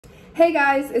Hey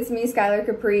guys, it's me, Skyler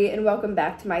Capri, and welcome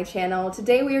back to my channel.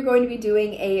 Today we are going to be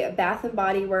doing a Bath &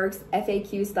 Body Works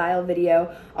FAQ style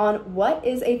video on what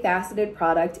is a faceted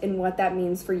product and what that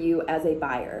means for you as a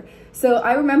buyer. So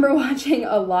I remember watching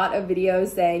a lot of videos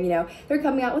saying, they're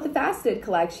coming out with a faceted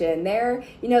collection.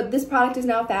 This product is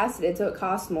now faceted, so it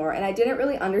costs more. And I didn't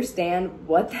really understand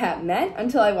what that meant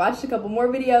until I watched a couple more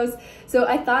videos. So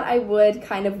I thought I would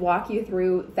kind of walk you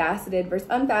through faceted versus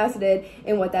unfaceted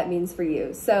and what that means for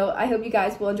you. So I hope you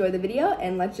guys will enjoy the video,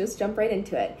 and let's just jump right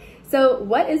into it. So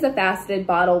what is a faceted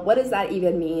bottle? What does that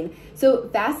even mean? So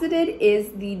faceted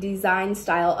is the design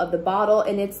style of the bottle,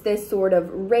 and it's this sort of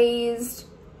raised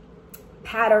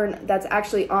pattern that's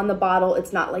actually on the bottle.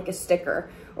 It's not like a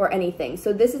sticker or anything.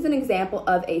 So this is an example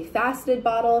of a faceted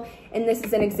bottle, and this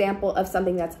is an example of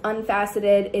something that's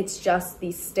unfaceted. It's just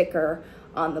the sticker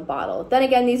on the bottle. Then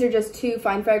again, these are just two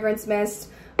fine fragrance mists.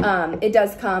 It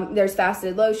does come, there's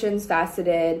faceted lotions,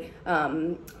 faceted,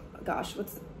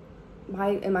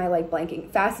 why am I like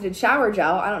blanking? Faceted shower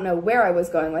gel. I don't know where I was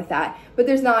going with that, but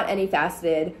there's not any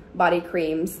faceted body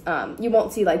creams. You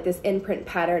won't see like this imprint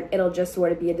pattern. It'll just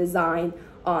sort of be a design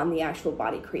on the actual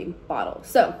body cream bottle.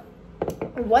 So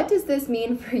what does this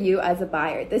mean for you as a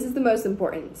buyer? This is the most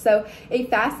important. So a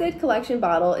faceted collection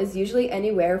bottle is usually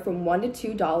anywhere from $1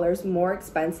 to $2 more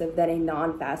expensive than a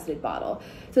non-faceted bottle.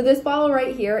 So this bottle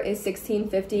right here is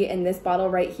 $16.50 and this bottle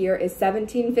right here is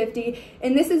 $17.50.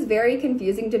 And this is very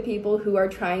confusing to people who are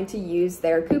trying to use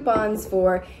their coupons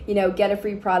for, get a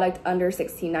free product under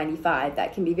 $16.95.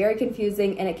 That can be very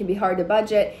confusing, and it can be hard to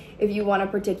budget. If you want a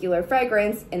particular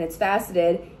fragrance and it's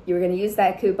faceted, you were going to use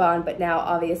that coupon, but now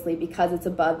obviously because it's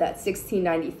above that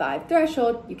 $16.95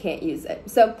 threshold, you can't use it.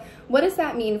 So what does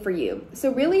that mean for you?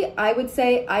 So really, I would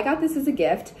say I got this as a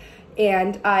gift,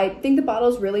 and I think the bottle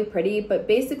is really pretty, but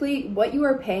basically what you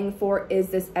are paying for is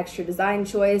this extra design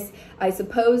choice. I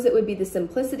suppose it would be the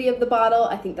simplicity of the bottle.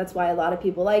 I think that's why a lot of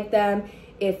people like them.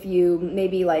 If you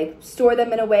maybe like store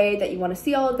them in a way that you want to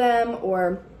see all of them,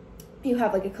 or you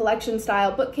have like a collection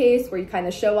style bookcase where you kind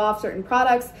of show off certain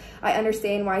products, I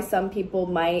understand why some people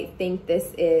might think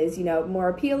this is, more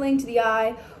appealing to the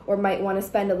eye, or might want to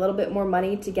spend a little bit more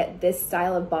money to get this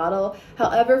style of bottle.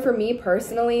 However, for me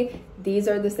personally, these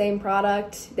are the same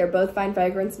product. They're both fine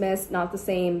fragrance mist, not the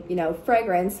same,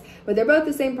 fragrance, but they're both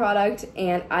the same product,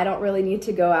 and I don't really need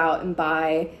to go out and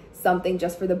buy something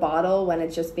just for the bottle when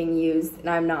it's just being used, and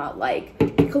I'm not like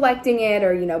collecting it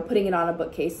or putting it on a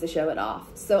bookcase to show it off.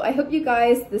 So I hope you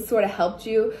guys, this sort of helped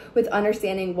you with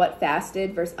understanding what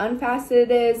faceted versus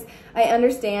unfaceted is. I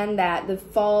understand that the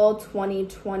fall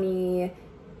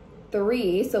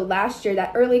 2023, so last year,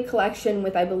 that early collection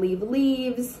with, I believe,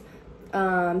 Leaves,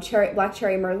 Black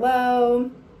Cherry Merlot,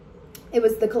 it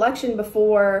was the collection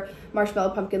before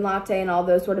Marshmallow Pumpkin Latte and all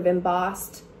those sort of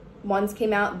embossed ones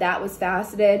came out, that was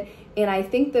faceted, and I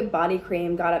think the body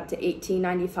cream got up to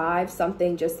 $18.95,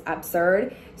 something just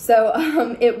absurd. So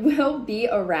it will be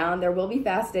around. There will be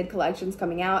faceted collections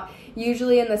coming out.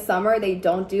 Usually in the summer they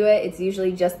don't do it. It's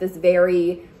usually just this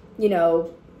very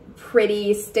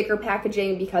pretty sticker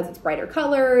packaging because it's brighter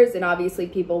colors, and obviously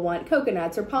people want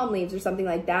coconuts or palm leaves or something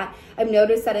like that. I've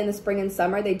noticed that in the spring and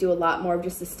summer they do a lot more of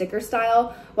just a sticker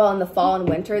style, while in the fall and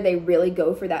winter they really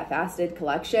go for that faceted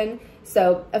collection.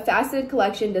 So a faceted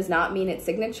collection does not mean it's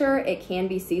signature. It can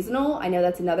be seasonal. I know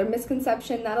that's another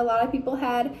misconception that a lot of people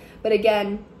had, but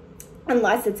again,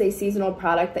 unless it's a seasonal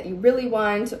product that you really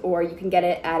want, or you can get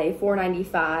it at a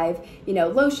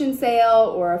 $4.95, lotion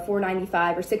sale, or a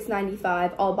 $4.95 or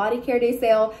 $6.95 all body care day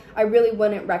sale, I really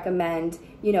wouldn't recommend,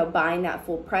 buying that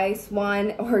full price,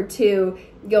 one, or two,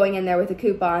 going in there with a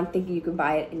coupon thinking you can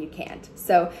buy it and you can't.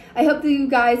 So I hope that you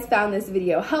guys found this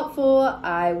video helpful.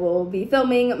 I will be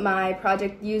filming my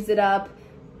Project Use It Up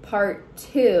Part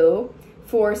 2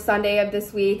 for Sunday of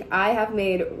this week. I have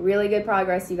made really good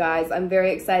progress, you guys. I'm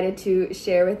very excited to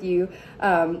share with you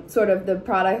sort of the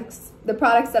products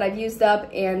that I've used up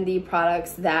and the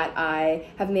products that I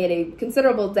have made a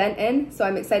considerable dent in. So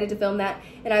I'm excited to film that,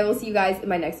 and I will see you guys in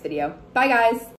my next video. Bye guys.